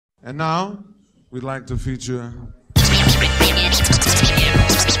And now, we'd like to feature... One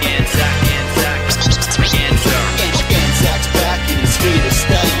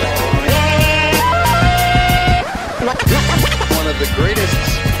of the greatest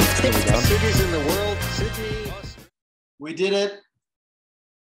cities in the world, Sydney. We did it.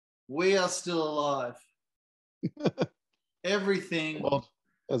 We are still alive. Everything... Well,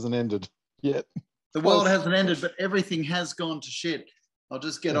 hasn't ended yet. The world hasn't ended, but everything has gone to shit. I'll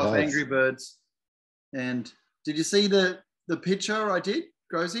just get off Angry Birds. And did you see the picture I did,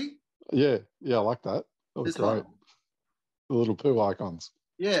 Grozy? Yeah, I like that. That was This great. one. The little poo icons.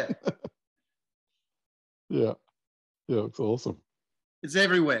 Yeah. Yeah, it's awesome. It's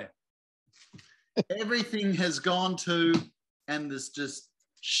everywhere. Everything has gone to, and there's just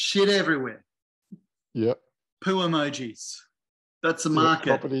shit everywhere. Yep. Poo emojis. That's the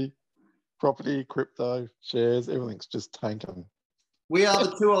market. Property, crypto, shares, everything's just tanking. We are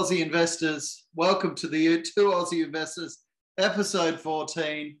the Two Aussie Investors. Welcome to the Two Aussie Investors, episode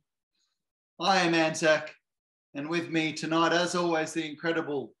 14. I am Anzac, and with me tonight, as always, the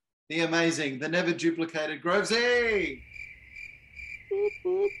incredible, the amazing, the never duplicated Grovesy. Boop,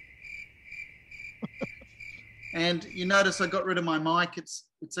 boop. And you notice I got rid of my mic. It's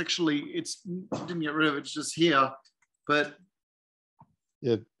I didn't get rid of it, it's just here. But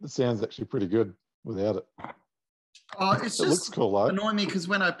Yeah, it sounds actually pretty good without it. It's It just looks cool, though. annoying me because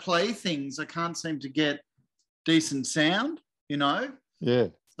when I play things, I can't seem to get decent sound, Yeah.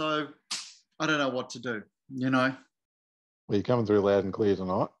 So I don't know what to do, Well, you're coming through loud and clear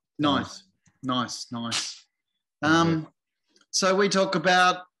tonight. Nice. So we talk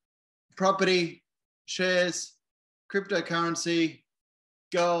about property, shares, cryptocurrency,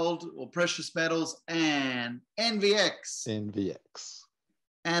 gold or precious metals, and NVX.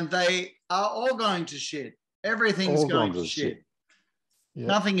 And they are all going to shit. Everything's All going gone to shit. Yeah.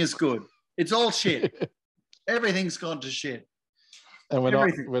 Nothing is good. It's all shit. Everything's gone to shit. And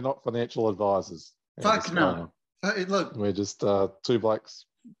Everything. we're not financial advisors. Fuck no. Hey, look, We're just two blokes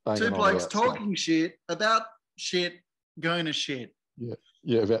banging two on blokes about stuff. talking shit about shit going to shit.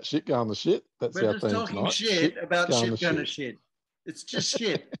 Yeah, about shit going to shit. That's We're our just theme talking tonight. shit about going shit going to shit. It's just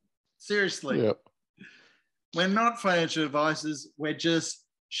shit. Seriously. Yeah. We're not financial advisors. We're just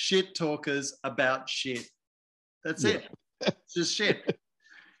shit talkers about shit. That's it. It's just shit.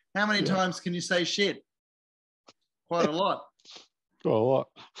 How many times can you say shit? Quite a lot. Got a lot.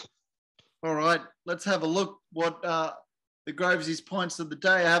 All right, let's have a look what the Grovesy's points of the day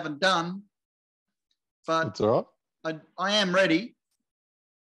I haven't done. But It's all right. I am ready.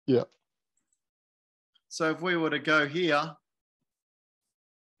 Yeah. So if we were to go here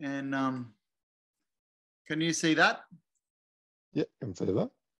and can you see that? Yeah, can see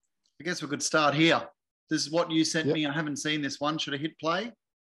that. I guess we could start here. This is what you sent me. I haven't seen this one. Should I hit play?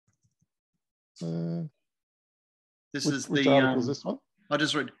 This is which the article is this one? I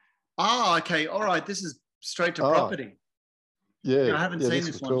just read. Oh, okay. All right. This is straight to property. Yeah. I haven't seen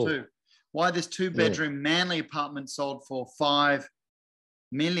this one too. Why this two-bedroom Manly apartment sold for $5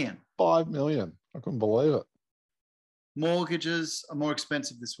 million. 5 million. I couldn't believe it. Mortgages are more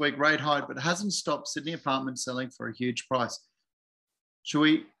expensive this week. Rate high, but hasn't stopped Sydney apartments selling for a huge price. Should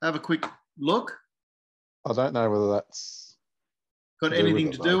we have a quick look? I don't know whether that's got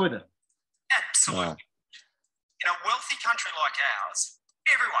anything to do with it. Absolutely. No. In a wealthy country like ours,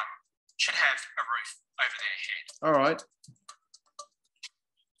 everyone should have a roof over their head. All right.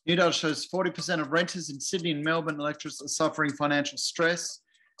 New data shows 40% of renters in Sydney and Melbourne electorates are suffering financial stress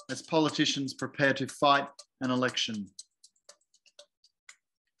as politicians prepare to fight an election.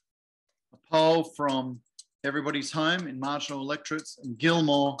 A poll from Everybody's Home in marginal electorates and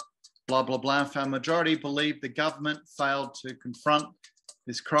Gilmore, blah, blah, blah, found majority believe the government failed to confront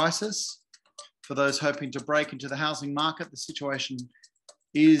this crisis. For those hoping to break into the housing market, the situation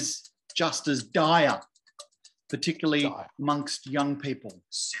is just as dire, particularly amongst young people. 70%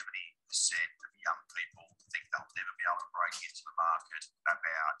 of young people think they'll never be able to break into the market.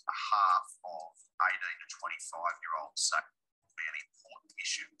 About a half of 18 to 25-year-olds. So it will be an important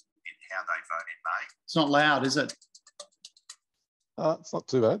issue in how they vote in May. It's not loud, is it? It's not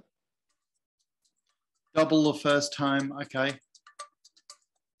too bad. Double the first home, okay.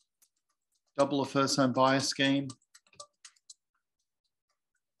 Double the first home buyer scheme.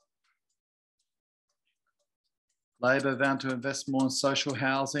 Labor vowed to invest more in social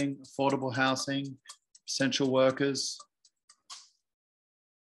housing, affordable housing, essential workers.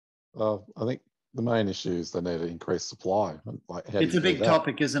 I think the main issue is they need to increase supply. Like, how do It's you a do big that?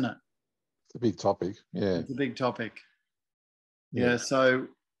 topic, isn't it? It's a big topic. Yeah. It's a big topic. Yeah. So,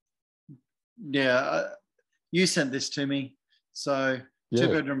 you sent this to me. So Yeah,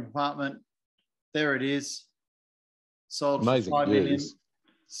 two-bedroom apartment. There it is. Sold amazing for $5 million. views.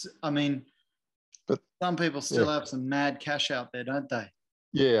 I mean, But some people still have some mad cash out there, don't they?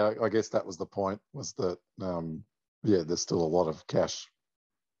 yeah, I guess that was the point. Was that there's still a lot of cash.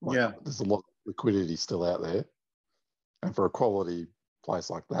 There's a lot of liquidity still out there, and for a quality place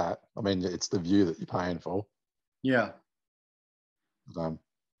like that, I mean, it's the view that you're paying for. Yeah.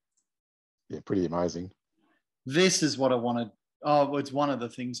 Pretty amazing. This is what I wanted. Oh, it's one of the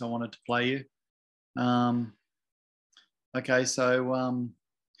things I wanted to play you. Okay, so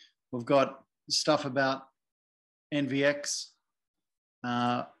we've got stuff about NVX.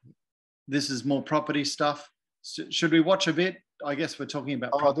 This is more property stuff. Should we watch a bit? I guess we're talking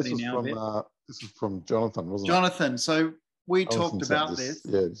about property now a bit. This is from Jonathan, wasn't it? Jonathan. So we Jonathan talked about this.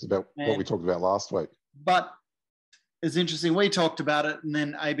 Yeah, it's about what we talked about last week. But it's interesting. We talked about it, and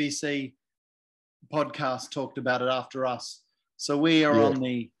then ABC podcast talked about it after us. So we are on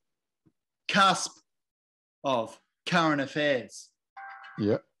the cusp of current affairs.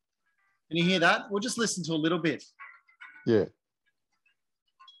 Yeah. Can you hear that? We'll just listen to a little bit. Yeah.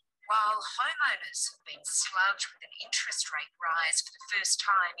 While homeowners have been slugged with an interest rate rise for the first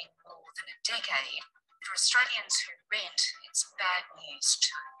time in more than a decade, for Australians who rent, it's bad news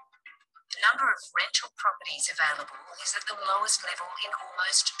too. The number of rental properties available is at the lowest level in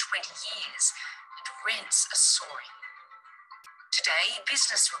almost 20 years, and rents are soaring. Today,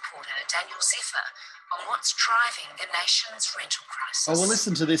 business reporter Daniel Ziffer on what's driving the nation's rental crisis. Oh, we'll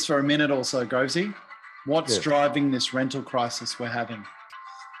listen to this for a minute or so, Grovesy. What's driving this rental crisis we're having?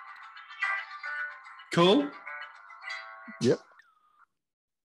 Cool? Yep.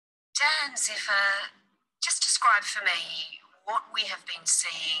 Dan Ziffer, just describe for me what we have been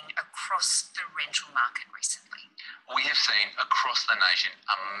seeing across the rental market recently. We have seen across the nation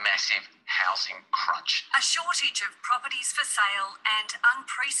a massive housing crunch. A shortage of properties for sale and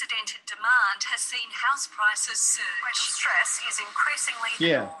unprecedented demand has seen house prices surge. Rental stress is increasingly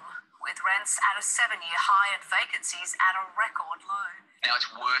the norm, with rents at a 7-year high and vacancies at a record low. Now,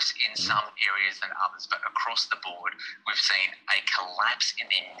 it's worse in some areas than others, but across the board, we've seen a collapse in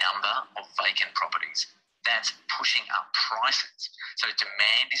the number of vacant properties. That's pushing up prices. So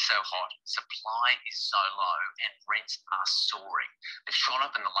demand is so hot, supply is so low, and rents are soaring. They've shot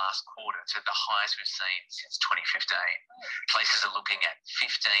up in the last quarter to the highest we've seen since 2015. Places are looking at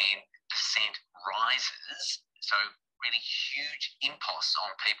 15% rises. So really huge imposts on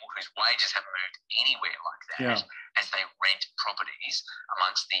people whose wages haven't moved anywhere like that as they rent properties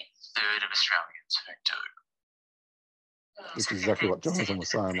amongst the third of Australians who do. Which is exactly what Jonathan was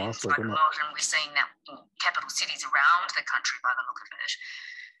saying last week, isn't it? And we're seeing that in capital cities around the country by the look of it.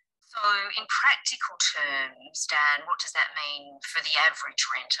 So in practical terms, Dan, what does that mean for the average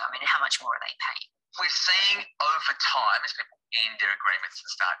renter? I mean, how much more are they paying? We're seeing over time as people end their agreements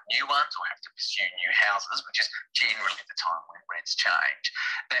and start new ones or have to pursue new houses, which is generally the time when rents change,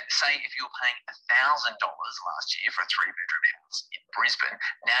 that say if you were paying $1,000 last year for a 3-bedroom house in Brisbane,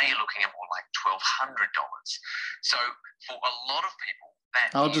 now you're looking at more like $1,200. So for a lot of people,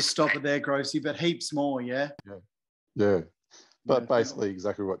 that I'll just stop it there, Grossi, but heaps more, yeah? Yeah. But basically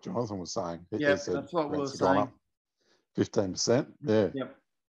exactly what Jonathan was saying. Yeah, that's what we were saying. 15%, yeah.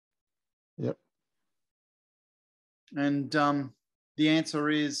 Yep. And the answer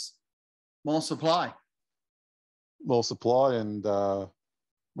is more supply. More supply, and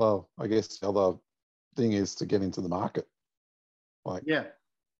well, I guess the other thing is to get into the market. Like,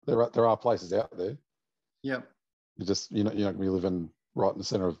 there are places out there. Yeah. You're not going to be living right in the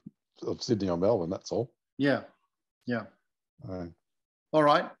centre of Sydney or Melbourne. That's all. Yeah. All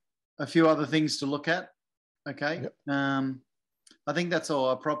right. A few other things to look at. Okay. Yep. I think that's all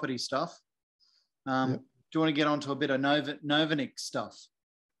our property stuff. Do you want to get onto a bit of Novanix stuff?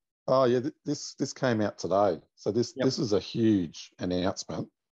 Oh yeah, this came out today. So this is a huge announcement.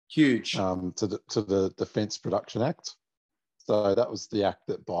 Huge. To the Defence Production Act. So that was the act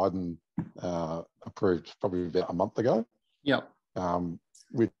that Biden approved probably about a month ago. Yep.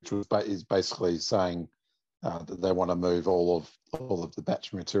 Which is basically saying that they want to move all of the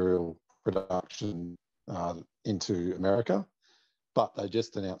batch material production into America. But they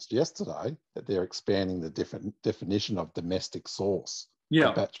just announced yesterday that they're expanding the definition of domestic source.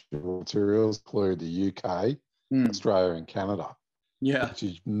 Yeah. Batch materials include the UK, Australia, and Canada. Yeah. Which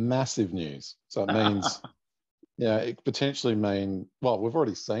is massive news. So it means, it potentially mean, well, we've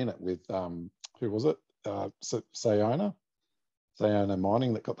already seen it with, who was it? Sayona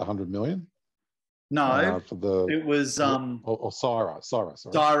Mining that got the 100 million. No, it was or Syra. Sorry.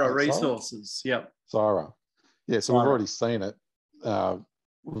 Syra Resources. Yep. Syra. Yeah, so we've already seen it.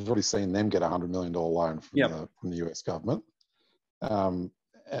 We've already seen them get a $100 million loan from the US government. And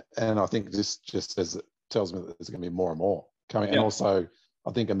I think this just tells me that there's going to be more and more coming. Yeah. And also,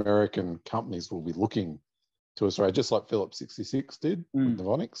 I think American companies will be looking to Australia, just like Phillips 66 did with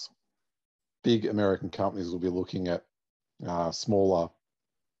Novonix. Big American companies will be looking at smaller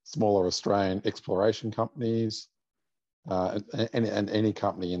Australian exploration companies, and any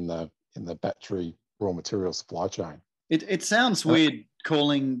company in the battery raw material supply chain. It sounds weird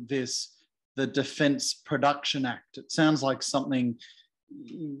calling this the Defence Production Act. It sounds like something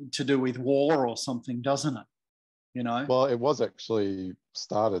to do with war or something, doesn't it? You know? Well, it was actually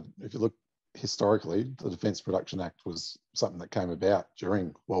started, if you look historically, the Defence Production Act was something that came about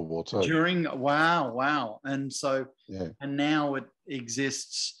during World War II. Wow. And so, and now it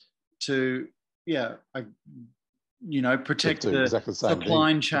exists to, protect the exactly the same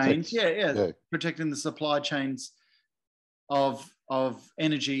supply thing. chains. Protecting the supply chains of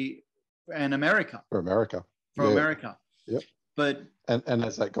energy and America. For America. America. Yep. But and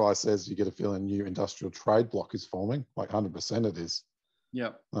as that guy says, you get a feeling new industrial trade bloc is forming, like 100% it is.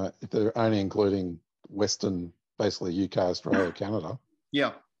 Yeah. If they're only including Western, basically UK, Australia, Canada.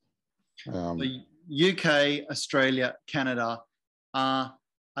 Yeah. The UK, Australia, Canada are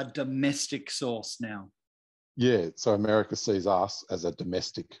a domestic source now. Yeah. So America sees us as a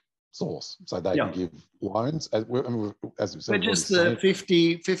domestic source, so they can give loans. As we said, we're just the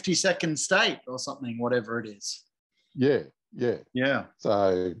 52nd state or something, whatever it is. Yeah.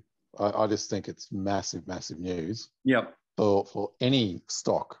 So I just think it's massive news. Yep. For any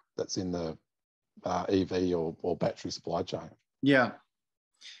stock that's in the EV or battery supply chain. Yeah.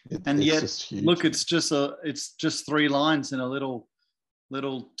 It's yet, just huge. look, it's just 3 lines in a little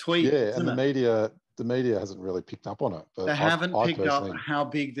tweet. Yeah, and the media hasn't really picked up on it. But they haven't picked up how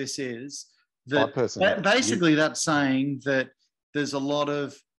big this is. Basically, that's saying that there's a lot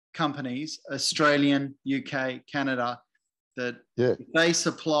of companies, Australian, UK, Canada, that they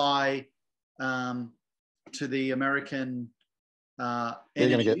supply to the American they're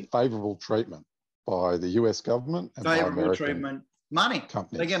going to get favourable treatment by the US government and by American money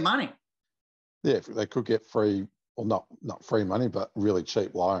companies. They get money. Yeah, they could get free, or not free money, but really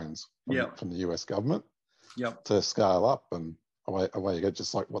cheap loans from the US government to scale up, and away you go,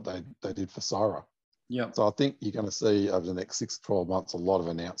 just like what they did for Syra. Yeah. So I think you're going to see over the next 6 to 12 months a lot of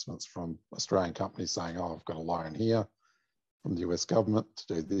announcements from Australian companies saying, I've got a loan here from the US government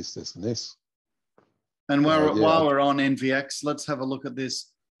to do this, this and this. And while we're on NVX, let's have a look at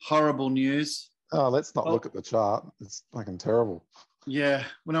this horrible news. Oh, let's not look at the chart. It's fucking terrible. Yeah.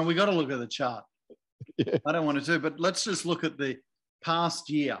 Well, no, we got to look at the chart. Yeah. I don't want to but let's just look at the past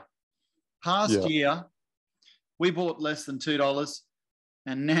year. Year, we bought less than $2,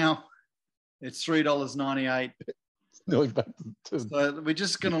 and now it's $3.98. It's nearly back to so we're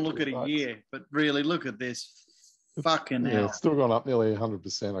just going to look at a year, but really look at this fucking hell. It's still gone up nearly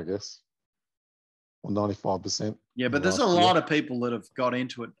 100%, I guess. Or 95%. Yeah, but there's a lot of people that have got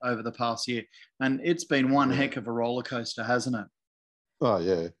into it over the past year, and it's been one heck of a roller coaster, hasn't it? Oh,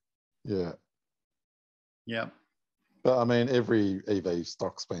 yeah. Yeah. Yeah. But I mean, every EV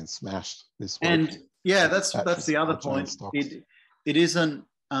stock's been smashed this week. And that's the other point. It isn't,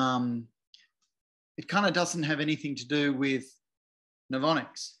 it kind of doesn't have anything to do with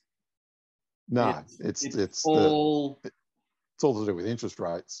Novonix. No, it's all to do with interest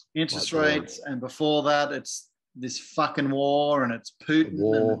rates. And before that, it's this fucking war, and it's Putin.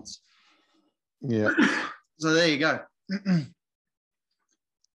 War. And so there you go.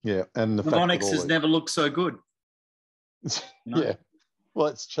 Yeah, and the Novonix has never looked so good. You know? Yeah, well,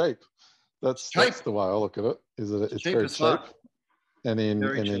 it's cheap. That's the way I look at it. Is that it's very cheap, and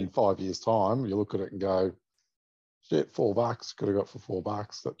in 5 years' time, you look at it and go, "Shit, $4 could have got for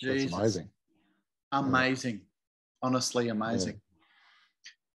 $4." That's amazing. Amazing, honestly, amazing.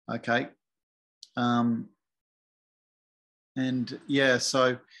 Yeah. Okay, and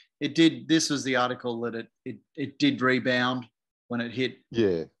so it did. This was the article that it did rebound when it hit.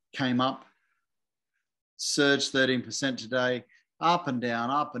 Yeah, came up. Surged 13% today, up and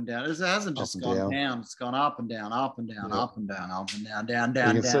down, up and down. It hasn't just gone down. It's gone up and down, up and down, up and down, up and down,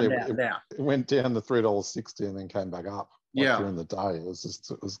 down. It went down to $3.60 and then came back up. During the day, it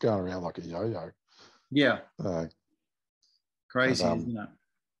was going around like a yo-yo. Yeah. Crazy, isn't it?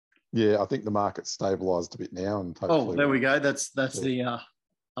 Yeah, I think the market's stabilised a bit now, and hopefully. Oh, there we go. That's the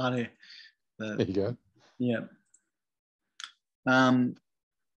idea. There you go. Yeah.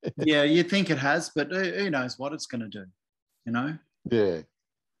 Yeah, you think it has, but who knows what it's going to do, you know? Yeah.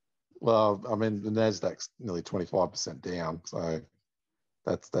 Well, I mean, the Nasdaq's nearly 25% down, so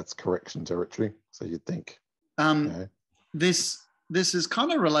that's correction territory. So you'd think. This is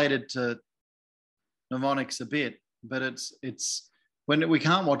kind of related to Novonix a bit, but it's when we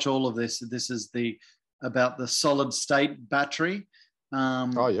can't watch all of this. This is about the solid state battery.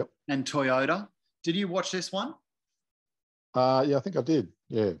 Yep. And Toyota. Did you watch this one? Yeah, I think I did.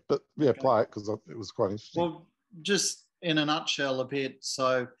 Yeah, but yeah, Okay. play it because it was quite interesting. Well, just in a nutshell a bit.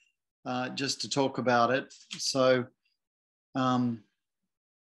 So just to talk about it. So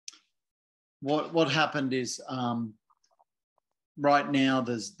what happened is right now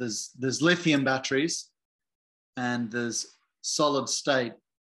there's lithium batteries and there's solid state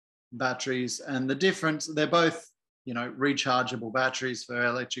batteries, and the difference, they're both, you know, rechargeable batteries for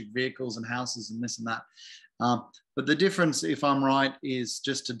electric vehicles and houses and this and that. But the difference, if I'm right, is,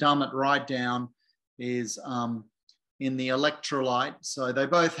 just to dumb it right down, is in the electrolyte. So they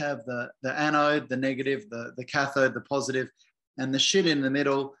both have the anode, the negative, the cathode, the positive, and the shit in the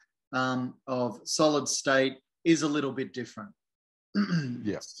middle of solid state is a little bit different.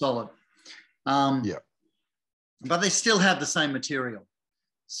 Yeah. Solid. Yeah. But they still have the same material.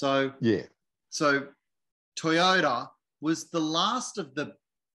 So Yeah. So Toyota was the last of the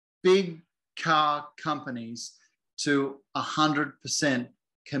big car companies to 100%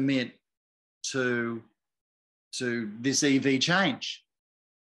 commit to this EV change.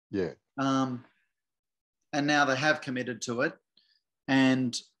 Yeah. And now they have committed to it.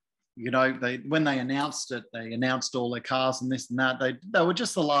 And, you know, when they announced it, they announced all their cars and this and that. They were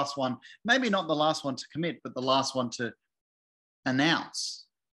just the last one, maybe not the last one to commit, but the last one to announce.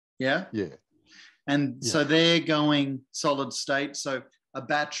 Yeah. Yeah. And so they're going solid state. So a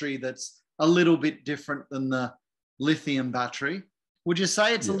battery that's a little bit different than the lithium battery. Would you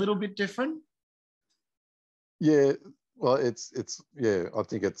say it's a little bit different? Yeah. Well, it's yeah, I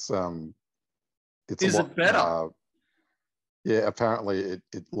think it's Is it better? Yeah, apparently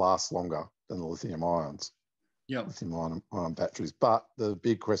it lasts longer than the lithium ions. Yeah. Lithium ion batteries. But the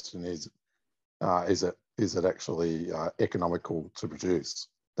big question is it actually economical to produce?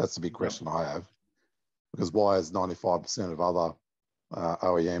 That's the big question I have. Because why has 95% of other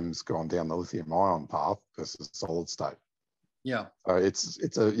OEMs gone down the lithium ion path versus solid state? Yeah. So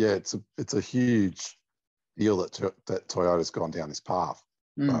it's a huge deal that Toyota's gone down this path.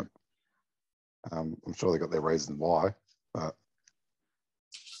 But I'm sure they got their reason why. But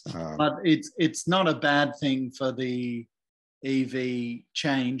it's not a bad thing for the EV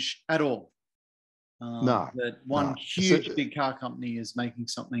change at all. No. That one huge big car company is making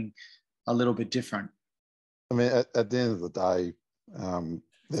something a little bit different. I mean, at the end of the day,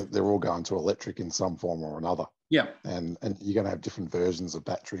 they're all going to electric in some form or another. Yeah. And you're going to have different versions of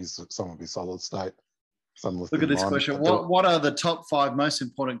batteries. Some will be solid state. Some lithium Look at this ion. question. What are the top 5 most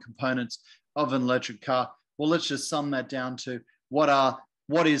important components of an electric car? Well, let's just sum that down to what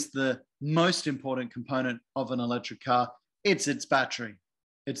is the most important component of an electric car? It's its battery.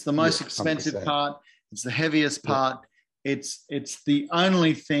 It's the most expensive 100%. part. It's the heaviest part. It's the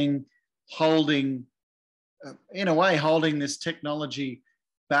only thing holding, in a way, holding this technology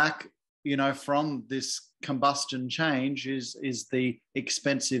back, you know, from this combustion change is the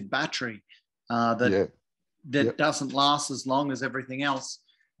expensive battery that doesn't last as long as everything else.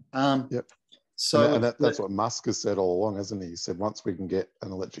 So and that's what Musk has said all along, hasn't he? He said once we can get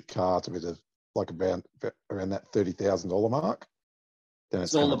an electric car to be like around that $30,000 mark, then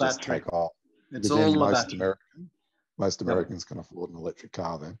it's going to just take off. It's all the battery. Most Americans can afford an electric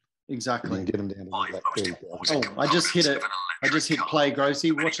car then. Exactly. You can get them down to that 30,000. Oh, I just hit it. I just hit play,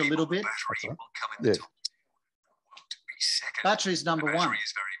 Grossy. Watch a little bit. Yeah. Battery's number 1. Battery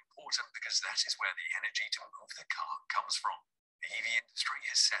is very important because that is where the energy to move the car comes from. The EV industry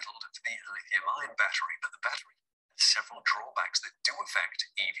has settled for the lithium-ion battery, but the battery has several drawbacks that do affect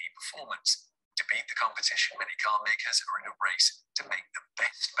EV performance. To beat the competition, many car makers are in a race to make the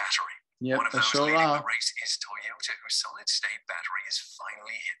best battery. Yep, One of those sure leading are. the race is Toyota, whose solid-state battery has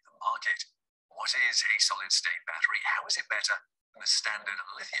finally hit the market. What is a solid-state battery? How is it better than the standard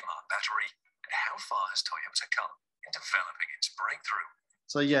lithium-ion battery? And how far has Toyota come in developing its breakthrough?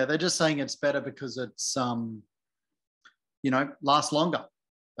 So yeah, they're just saying it's better because it's you know, lasts longer,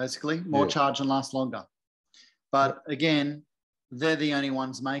 basically more charge and lasts longer. But again, they're the only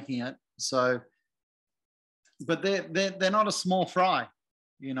ones making it. So, but they're not a small fry,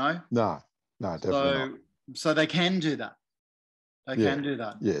 you know. No, definitely not. So they can do that. They can do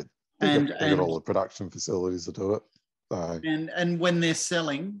that. Yeah, they got all the production facilities to do it. So. And when they're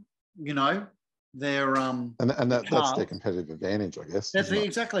selling, you know, they're that's their competitive advantage, I guess. That's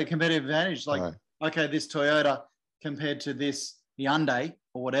exactly a competitive advantage. Like, okay, this Toyota compared to this Hyundai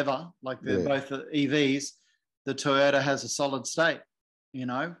or whatever, like they're both EVs, the Toyota has a solid state, you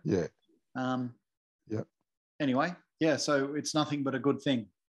know. Yeah. Anyway, so it's nothing but a good thing.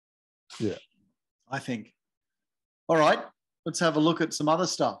 Yeah. I think. All right. let's have a look at some other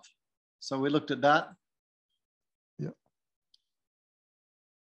stuff. So we looked at that. Yep.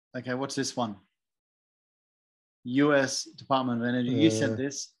 Okay, what's this one? US Department of Energy. You sent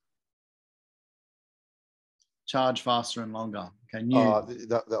this. Charge faster and longer. Okay, new.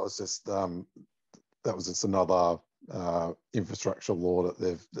 That was just another infrastructure law that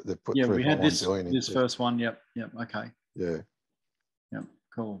they've put. Yeah, we had this into. first one. Yep. Okay. Yeah. Yep.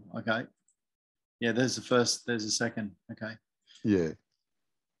 Cool. Okay. Yeah, there's the first. There's the second. Okay. Yeah.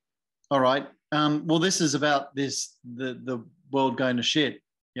 All right. Well, this is about the world going to shit.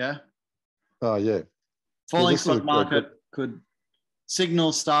 Yeah. Oh yeah. Falling stock market could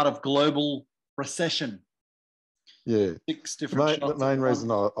signal start of global recession. Yeah. 6 different The main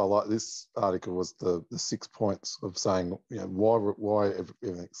reason I like this article was the 6 points of saying, why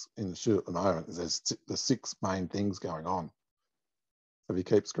everything's in the shit at the moment. There's the 6 main things going on. So if you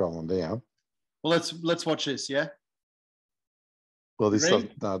keep scrolling down. Well, let's watch this. Yeah. Well,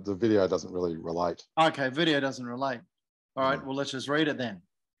 the video doesn't really relate. Okay, video doesn't relate. All right. Well, let's just read it then.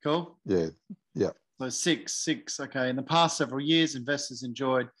 Cool. Yeah. Yeah. So 6. Okay. In the past several years, investors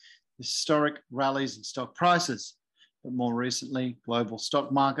enjoyed historic rallies in stock prices. But more recently, global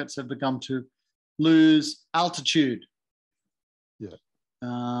stock markets have begun to lose altitude. Yeah.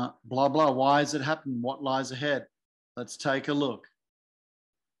 Blah, blah. Why has it happened? What lies ahead? Let's take a look.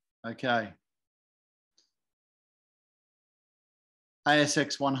 Okay.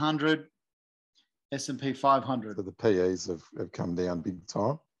 ASX 100, S&P 500. So the PEs have come down big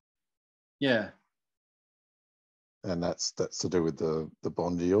time. Yeah. And that's to do with the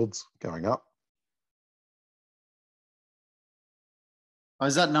bond yields going up. Oh,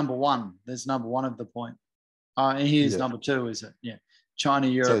 is that number 1? There's number 1 of the point. And here's number 2, is it? Yeah. China,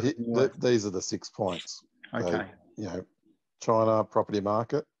 Europe. So these are the 6 points. Okay. So, China property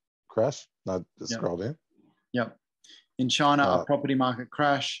market crash. No, just scroll down. Yep. In China, a property market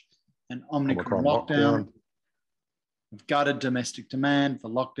crash, an Omicron lockdown, have gutted domestic demand for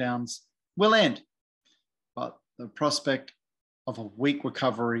lockdowns will end. But the prospect of a weak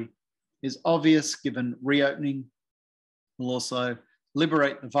recovery is obvious given reopening will also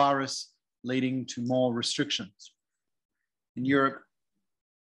liberate the virus, leading to more restrictions. In Europe,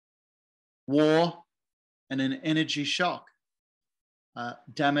 war and an energy shock,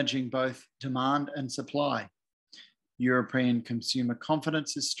 damaging both demand and supply. European consumer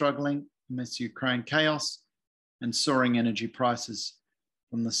confidence is struggling amidst Ukraine chaos, and soaring energy prices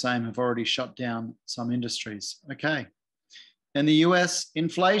from the same have already shut down some industries. Okay. And the US,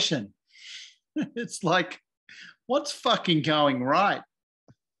 inflation. It's like, what's fucking going right?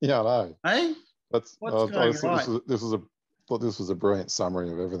 Yeah, I know. Hey? What's going right? This was a brilliant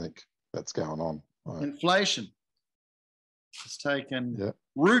summary of everything that's going on. Right. Inflation has taken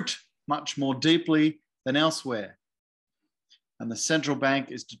root much more deeply than elsewhere. And the central bank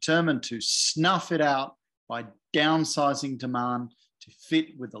is determined to snuff it out by downsizing demand to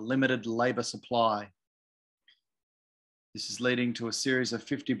fit with a limited labour supply. This is leading to a series of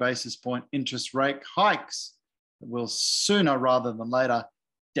 50 basis point interest rate hikes that will sooner rather than later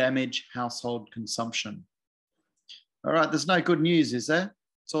damage household consumption. All right, there's no good news, is there?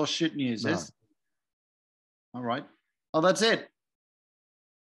 It's all shit news, No. is? All right. Oh, that's it.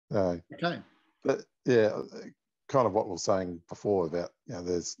 Okay. But yeah, kind of what we were saying before about,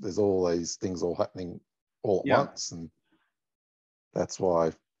 there's all these things all happening all at once, and that's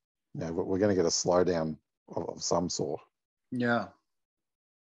why we're going to get a slowdown of some sort. Yeah.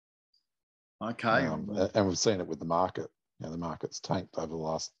 Okay. And we've seen it with the market. The market's tanked over the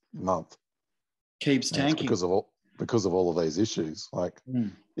last month. Keeps tanking because of all of these issues. Like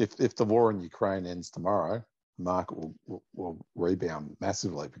if the war in Ukraine ends tomorrow, the market will rebound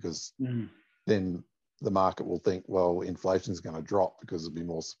massively, because then the market will think, well, inflation is going to drop because there'll be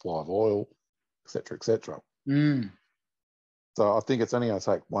more supply of oil, et cetera, et cetera. So I think it's only going to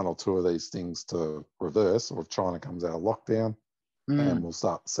take 1 or 2 of these things to reverse, or if China comes out of lockdown, and we'll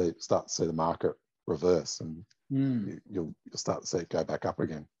start to see the market reverse, and you'll start to see it go back up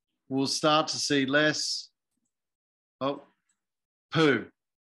again. We'll start to see less poo.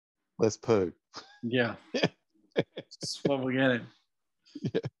 Less poo. Yeah. That's what we're getting.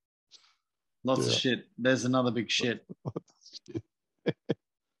 Yeah. Lots of shit. There's another big shit.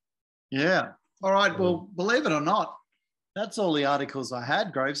 Yeah. All right. Well, believe it or not, that's all the articles I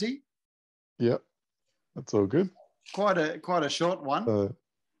had, Gravesy. Yep. That's all good. Quite a short one.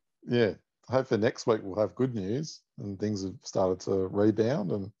 Yeah. Hopefully next week we'll have good news and things have started to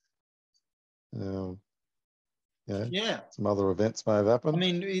rebound, and some other events may have happened. I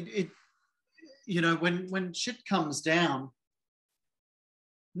mean, when shit comes down,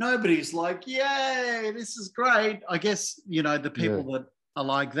 nobody's like, yay, this is great. I guess, you know, the people that are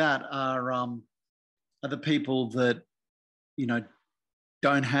like that are the people that, you know,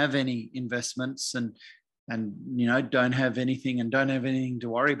 don't have any investments and you know, don't have anything to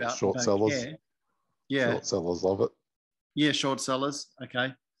worry about. Short sellers. Care. Yeah. Short sellers of it. Yeah, short sellers.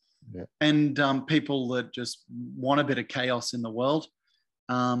 Okay. Yeah. And people that just want a bit of chaos in the world.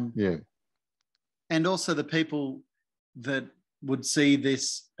 Yeah. And also the people that would see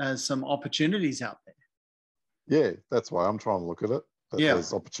this as some opportunities out there. Yeah, that's why I'm trying to look at it. But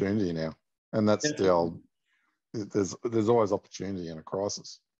there's opportunity now. And that's Definitely. the old, there's always opportunity in a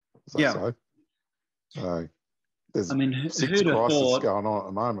crisis. So there's 6 crises going on at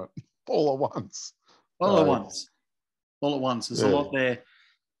the moment, all at once. All at once. There's a lot there.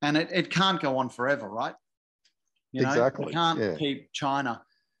 And it can't go on forever, right? You know, exactly. They can't keep China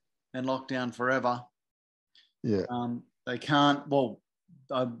in lockdown forever. Yeah. They can't, well,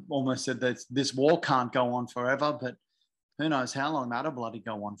 I almost said that this war can't go on forever, but who knows how long that'll bloody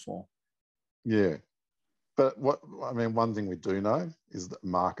go on for. Yeah. But one thing we do know is that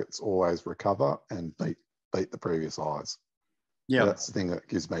markets always recover and beat the previous highs. Yeah. So that's the thing that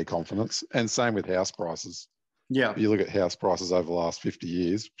gives me confidence. And same with house prices. Yeah. If you look at house prices over the last 50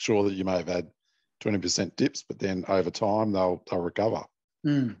 years, sure that you may have had 20% dips, but then over time they'll recover.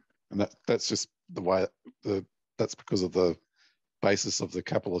 Mm. And that's just the way that's because of the basis of the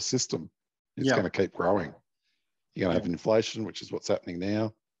capitalist system. It's going to keep growing. You're going to have inflation, which is what's happening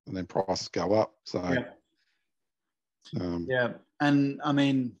now, and then prices go up. So and I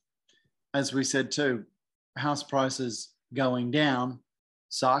mean, as we said too, house prices going down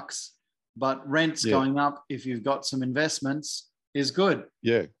sucks, but rents going up if you've got some investments is good.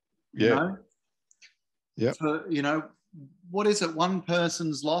 Yeah. You know? Yeah. So, you know, what is it? One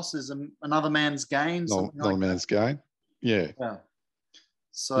person's loss is another man's gain. Another man's gain. Yeah. Yeah.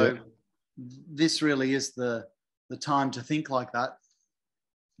 So this really is the time to think like that.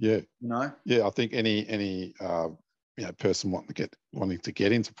 Yeah. You know? Yeah, I think any person wanting to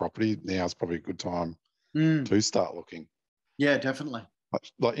get into property, now is probably a good time to start looking. Yeah, definitely.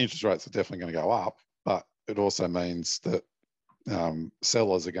 Like interest rates are definitely going to go up, but it also means that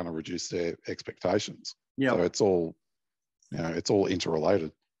sellers are going to reduce their expectations. Yeah. So it's all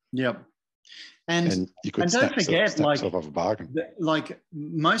interrelated. Yep. And you could don't forget, snap yourself off a bargain. Like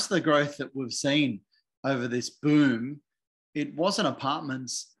most of the growth that we've seen over this boom, it wasn't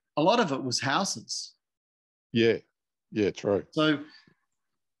apartments. A lot of it was houses. Yeah. Yeah, true. So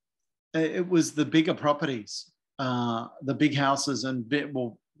it was the bigger properties, the big houses and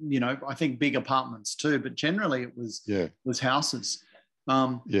I think big apartments too, but generally it was houses.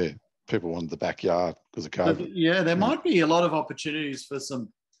 People wanted the backyard because of COVID. There might be a lot of opportunities for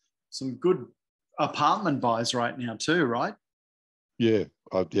some good apartment buys right now too, right? Yeah,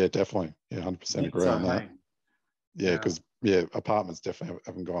 definitely. Yeah, 100% agree on that. Yeah, because apartments definitely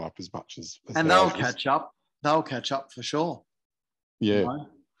haven't gone up as much as and they'll catch up. They'll catch up for sure. Yeah. You know?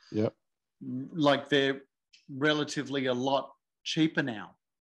 Yeah. Like they're relatively a lot cheaper now.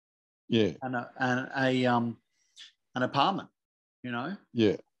 Yeah. And an apartment, you know?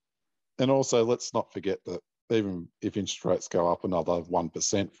 Yeah. And also let's not forget that even if interest rates go up another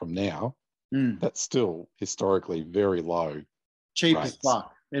 1% from now, that's still historically very low. Cheap rates. as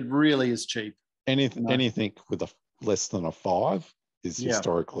fuck. It really is cheap. Anything with a less than a 5 is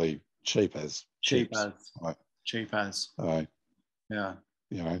historically cheap as. Cheap as. Yeah.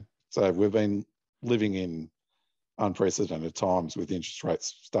 You know, so we've been living in unprecedented times with interest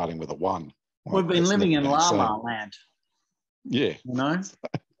rates starting with a 1. We've been living in La La Land. Yeah. You know?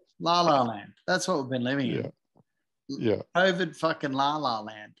 La La Land. That's what we've been living in. Yeah. COVID fucking La La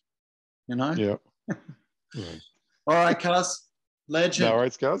Land. You know? Yeah. All right, cuz. Legend. No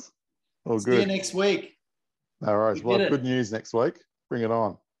worries, cuz. All good. See you next week. No worries. Well, good news next week. Bring it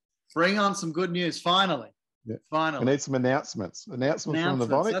on. Bring on some good news, finally. Yeah. Finally. We need some announcements. Announcements from the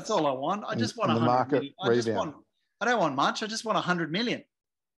Vonics. That's all I want. I just want the 100 market million. I don't want much. I just want 100 million.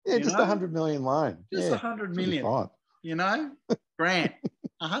 Yeah, just 100 million loan. Just 100 million. Fine. You know? Grant.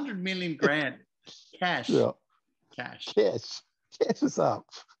 100 million grant. Cash. Yeah. Cash. Cash us up.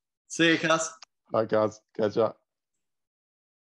 See you, cuz. All right, guys. Catch up.